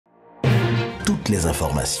toutes les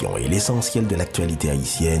informations et l'essentiel de l'actualité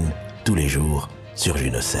haïtienne, tous les jours, sur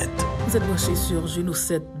Juno 7. Vous êtes branchés sur Juno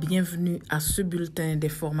 7. Bienvenue à ce bulletin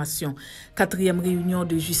d'information. 4e réunion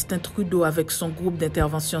de Justin Trudeau avec son groupe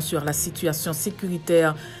d'intervention sur la situation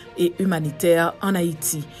sécuritaire et humanitaire en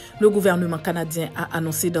Haïti. Le gouvernement canadien a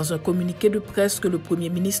annoncé dans un communiqué de presse que le premier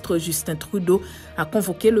ministre Justin Trudeau a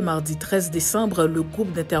convoqué le mardi 13 décembre le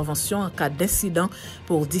groupe d'intervention en cas d'incident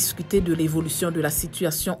pour discuter de l'évolution de la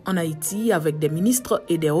situation en Haïti avec des ministres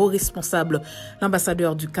et des hauts responsables.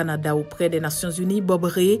 L'ambassadeur du Canada auprès des Nations Unies, Bob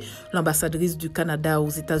Ray, l'ambassadrice du Canada aux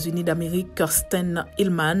États-Unis d'Amérique, Kirsten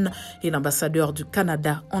Hillman, et l'ambassadeur du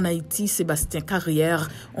Canada en Haïti, Sébastien Carrière,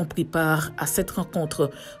 ont pris part à cette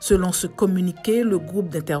rencontre. Selon ce communiqué, le groupe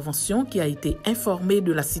d'intervention qui a été informé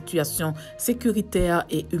de la situation sécuritaire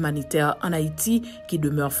et humanitaire en Haïti, qui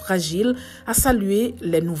demeure fragile, a salué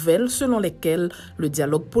les nouvelles selon lesquelles le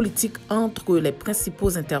dialogue politique entre les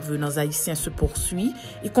principaux intervenants haïtiens se poursuit,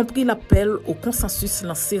 y compris l'appel au consensus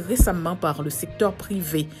lancé récemment par le secteur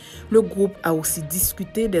privé. Le groupe a aussi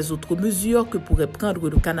discuté des autres mesures que pourrait prendre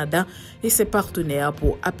le Canada et ses partenaires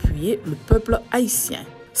pour appuyer le peuple haïtien.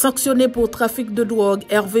 Sanctionné pour trafic de drogue,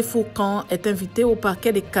 Hervé Faucan est invité au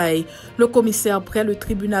parquet des Cayes. Le commissaire près le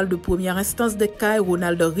tribunal de première instance des Cayes,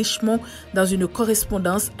 Ronald Richemont, dans une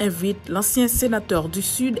correspondance, invite l'ancien sénateur du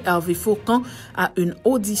Sud, Hervé Faucan, à une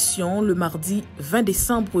audition le mardi 20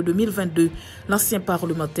 décembre 2022. L'ancien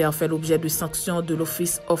parlementaire fait l'objet de sanctions de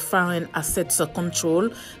l'Office of Foreign Assets Control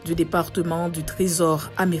du département du Trésor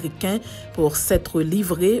américain pour s'être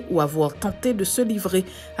livré ou avoir tenté de se livrer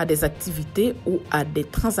à des activités ou à des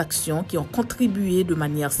transactions qui ont contribué de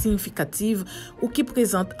manière significative ou qui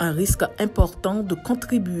présentent un risque important de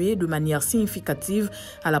contribuer de manière significative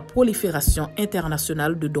à la prolifération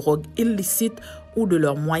internationale de drogues illicites ou de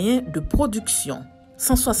leurs moyens de production.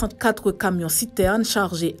 164 camions-citernes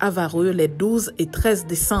chargés à Varreux les 12 et 13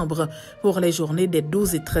 décembre. Pour les journées des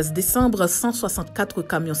 12 et 13 décembre, 164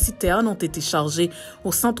 camions-citernes ont été chargés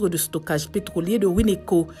au centre de stockage pétrolier de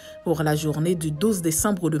Winneko. Pour la journée du 12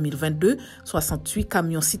 décembre 2022, 68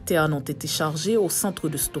 camions-citernes ont été chargés au centre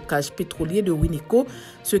de stockage pétrolier de Winneko,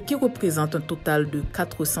 ce qui représente un total de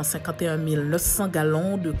 451 900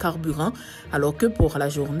 gallons de carburant, alors que pour la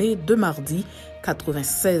journée de mardi,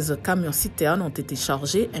 96 camions-citernes ont été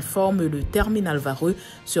chargés, informe le terminal Varreux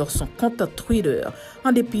sur son compte Twitter.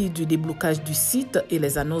 En dépit du déblocage du site et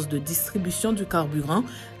les annonces de distribution du carburant,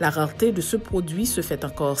 la rareté de ce produit se fait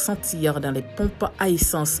encore sentir dans les pompes à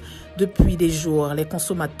essence. Depuis des jours, les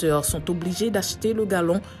consommateurs sont obligés d'acheter le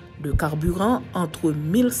gallon de carburant entre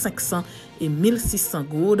 1500 et 1600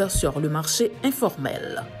 gouttes sur le marché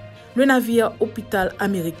informel. Le navire hôpital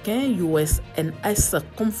américain USNS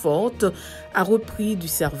Comfort a repris du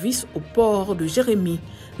service au port de Jérémie.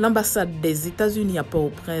 L'ambassade des États-Unis à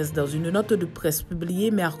Port-au-Prince, dans une note de presse publiée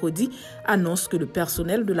mercredi, annonce que le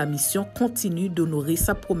personnel de la mission continue d'honorer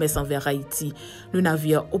sa promesse envers Haïti. Le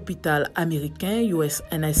navire hôpital américain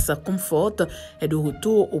USNS Comfort est de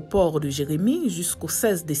retour au port de Jérémie jusqu'au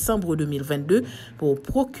 16 décembre 2022 pour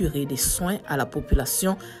procurer des soins à la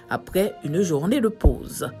population après une journée de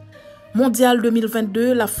pause. Mondial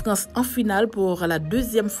 2022, la France en finale pour la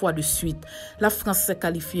deuxième fois de suite. La France s'est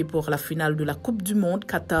qualifiée pour la finale de la Coupe du Monde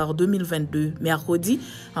Qatar 2022 mercredi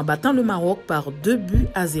en battant le Maroc par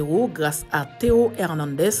 2-0 grâce à Théo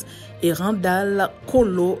Hernandez et Randall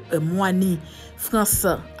Kolo Moani.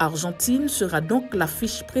 France-Argentine sera donc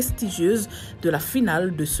l'affiche prestigieuse de la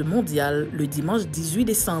finale de ce mondial le dimanche 18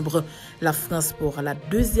 décembre. La France, pour la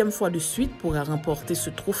deuxième fois de suite, pourra remporter ce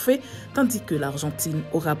trophée, tandis que l'Argentine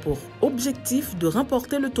aura pour objectif de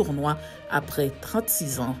remporter le tournoi après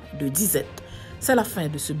 36 ans de disette. C'est la fin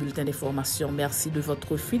de ce bulletin d'information. Merci de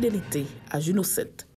votre fidélité à Juno 7.